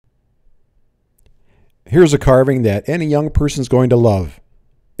Here's a carving that any young person's going to love.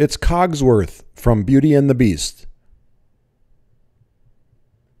 It's Cogsworth from Beauty and the Beast.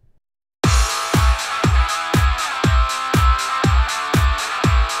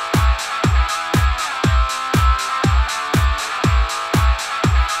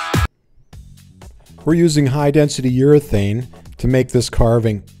 We're using high-density urethane to make this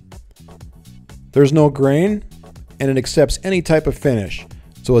carving. There's no grain, and it accepts any type of finish,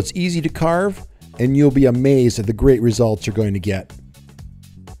 so it's easy to carve, and you'll be amazed at the great results you're going to get.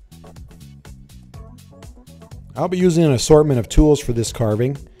 I'll be using an assortment of tools for this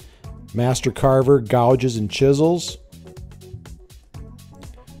carving: master carver, gouges, and chisels,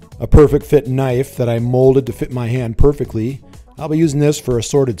 a perfect fit knife that I molded to fit my hand perfectly. I'll be using this for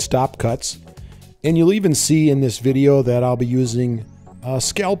assorted stop cuts, and you'll even see in this video that I'll be using a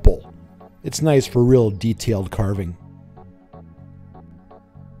scalpel. It's nice for real detailed carving.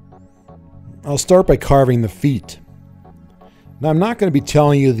 I'll start by carving the feet. Now, I'm not going to be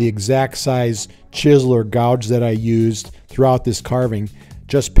telling you the exact size chisel or gouge that I used throughout this carving.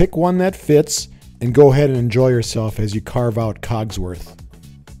 Just pick one that fits and go ahead and enjoy yourself as you carve out Cogsworth.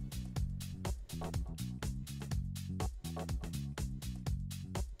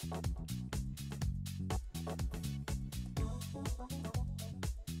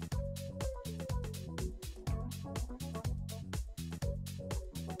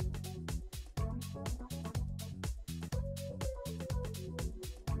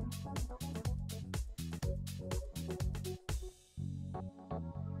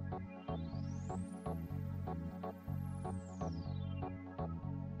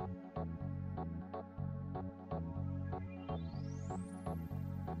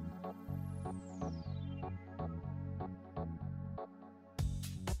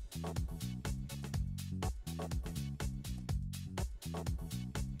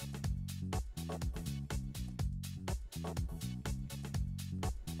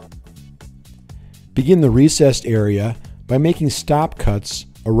 Begin the recessed area by making stop cuts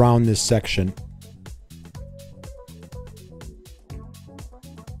around this section.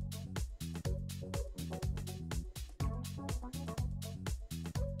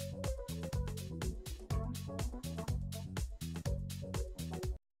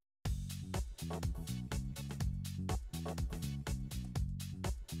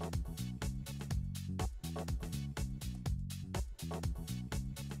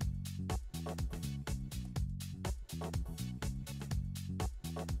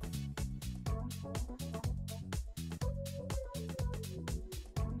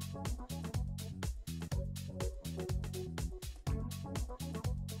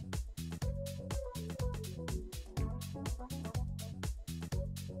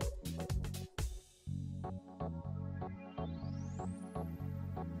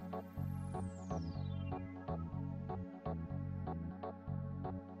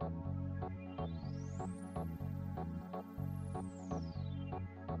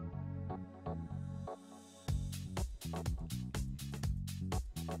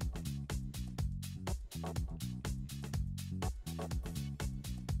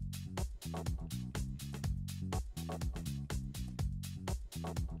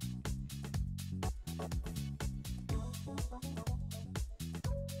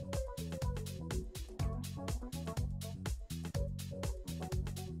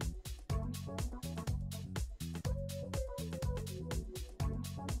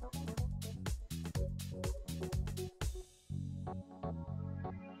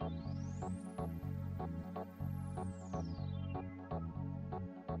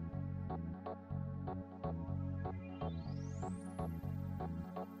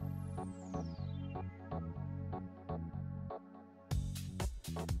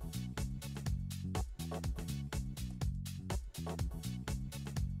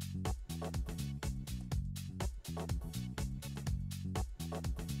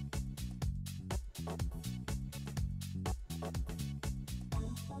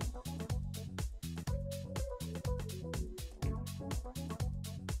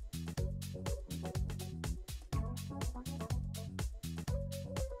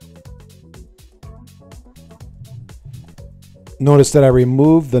 Notice that I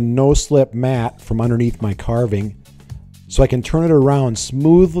removed the no-slip mat from underneath my carving so I can turn it around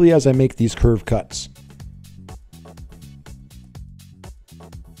smoothly as I make these curve cuts.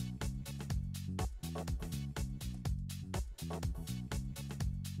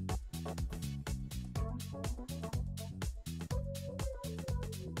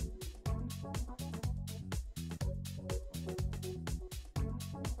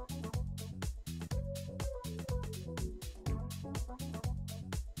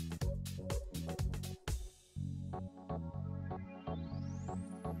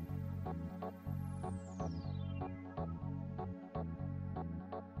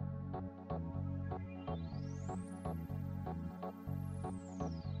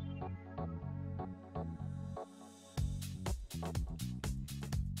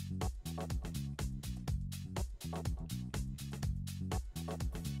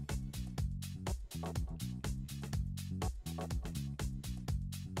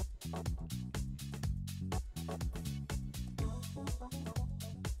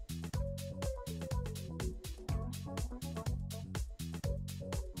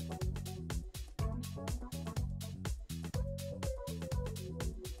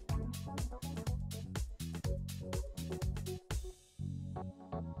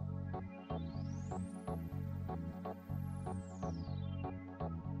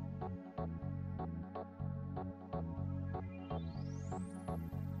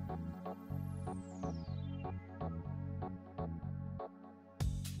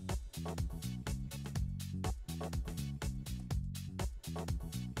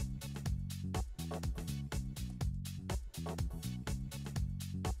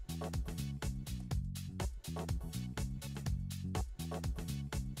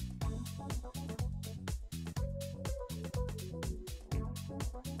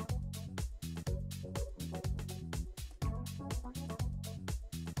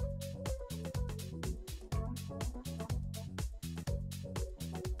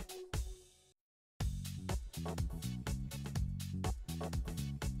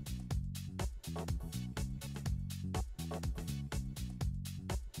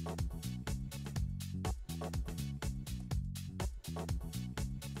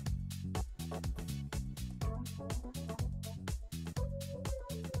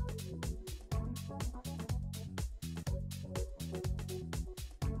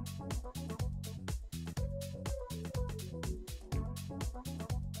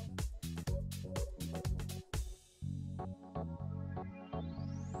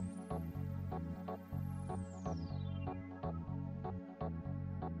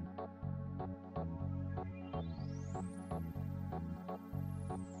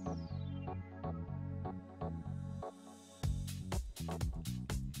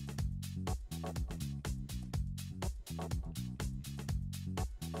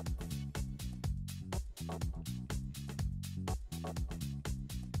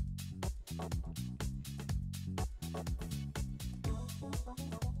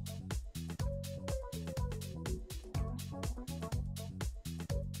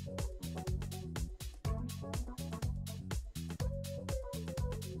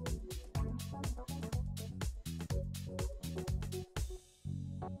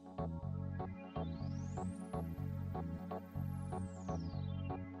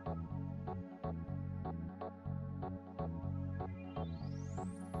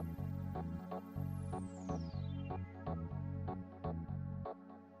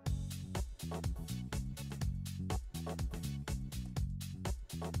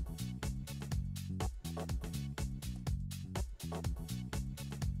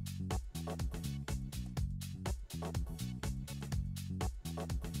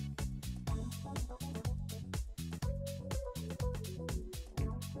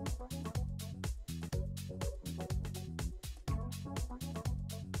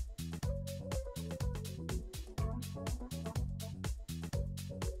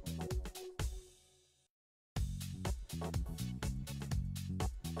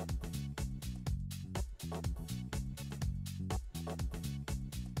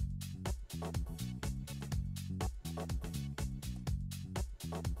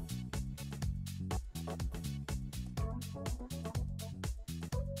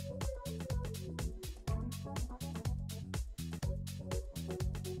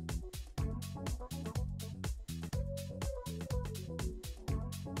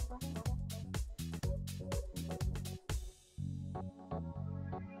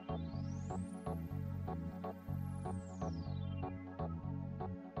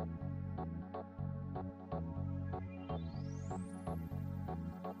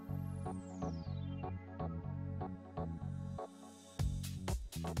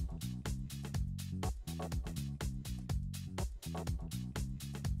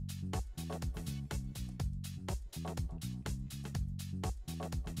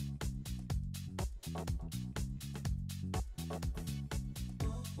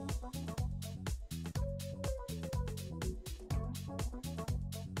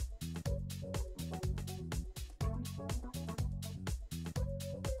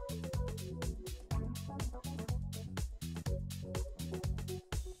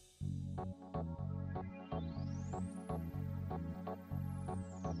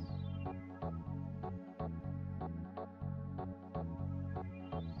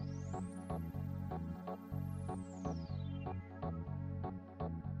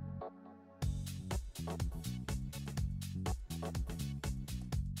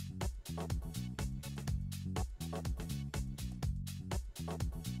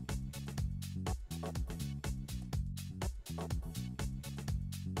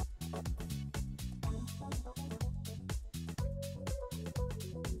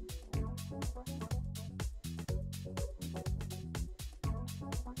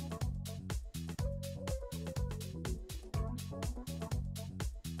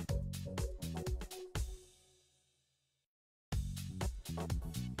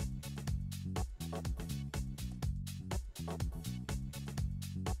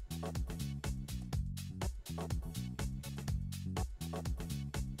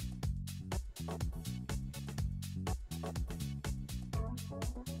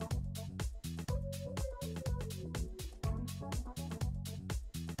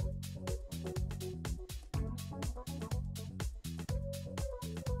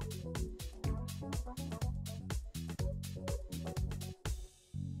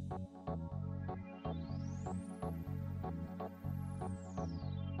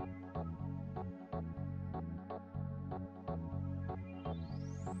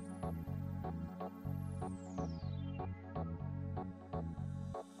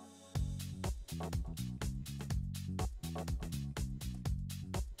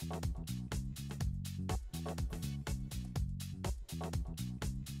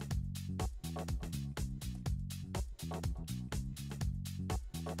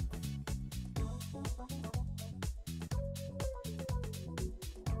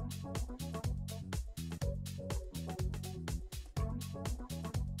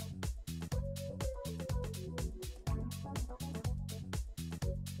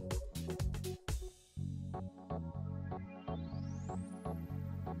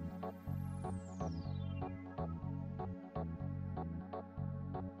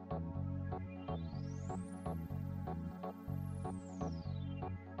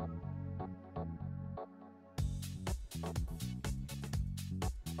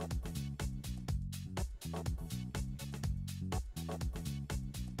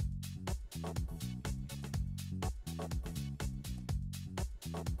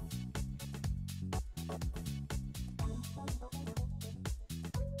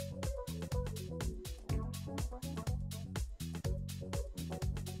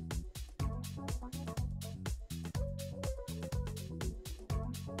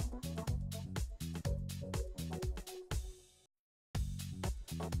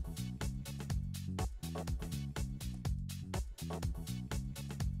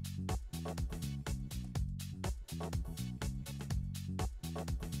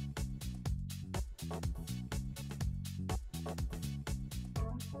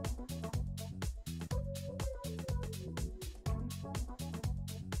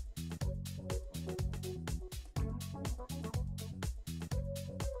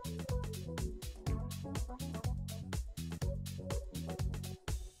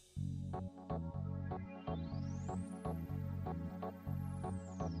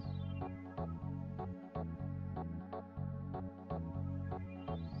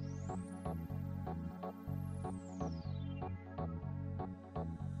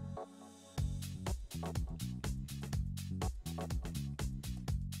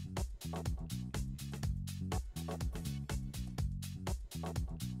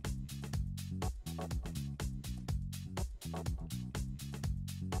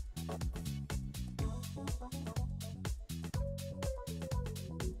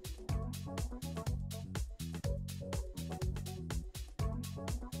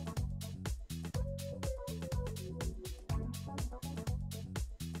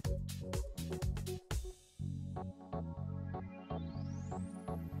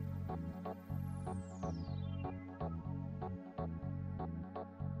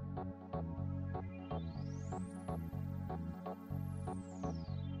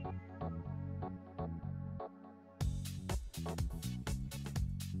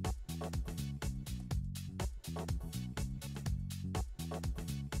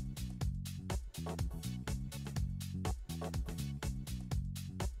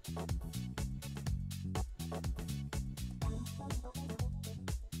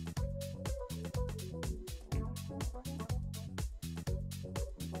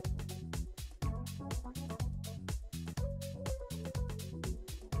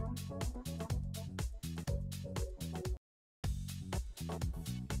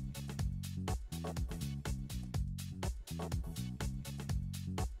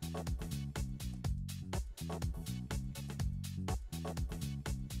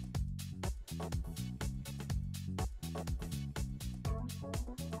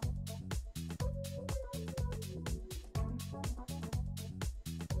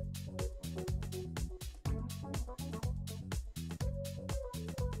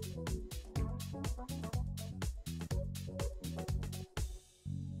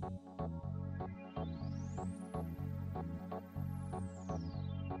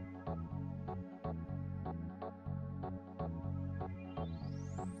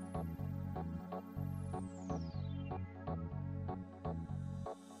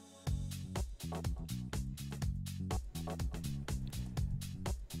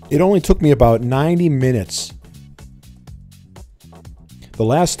 It only took me about 90 minutes. The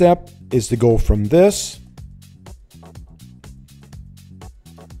last step is to go from this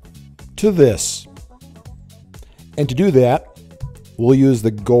to this. And to do that, we'll use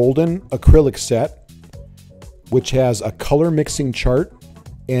the golden acrylic set, which has a color mixing chart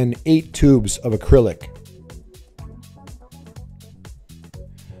and 8 tubes of acrylic.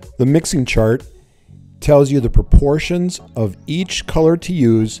 The mixing chart tells you the proportions of each color to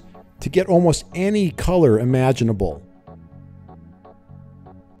use to get almost any color imaginable.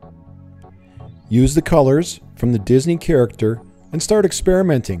 Use the colors from the Disney character and start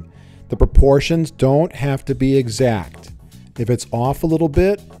experimenting. The proportions don't have to be exact. If it's off a little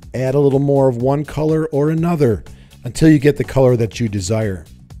bit, add a little more of one color or another until you get the color that you desire.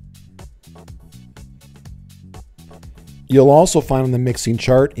 You'll also find on the mixing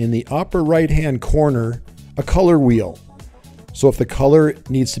chart in the upper right-hand corner a color wheel. So if the color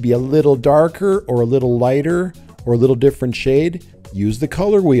needs to be a little darker or a little lighter or a little different shade, use the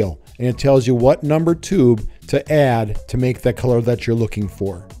color wheel and it tells you what number tube to add to make that color that you're looking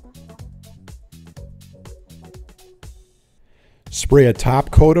for. Spray a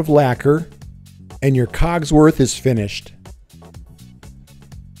top coat of lacquer and your Cogsworth is finished.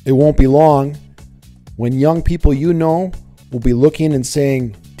 It won't be long when young people you know will be looking and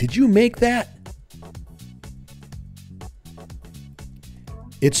saying, "Did you make that?"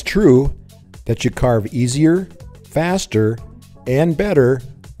 It's true that you carve easier, faster, and better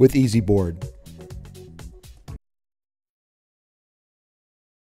with EasyBoard.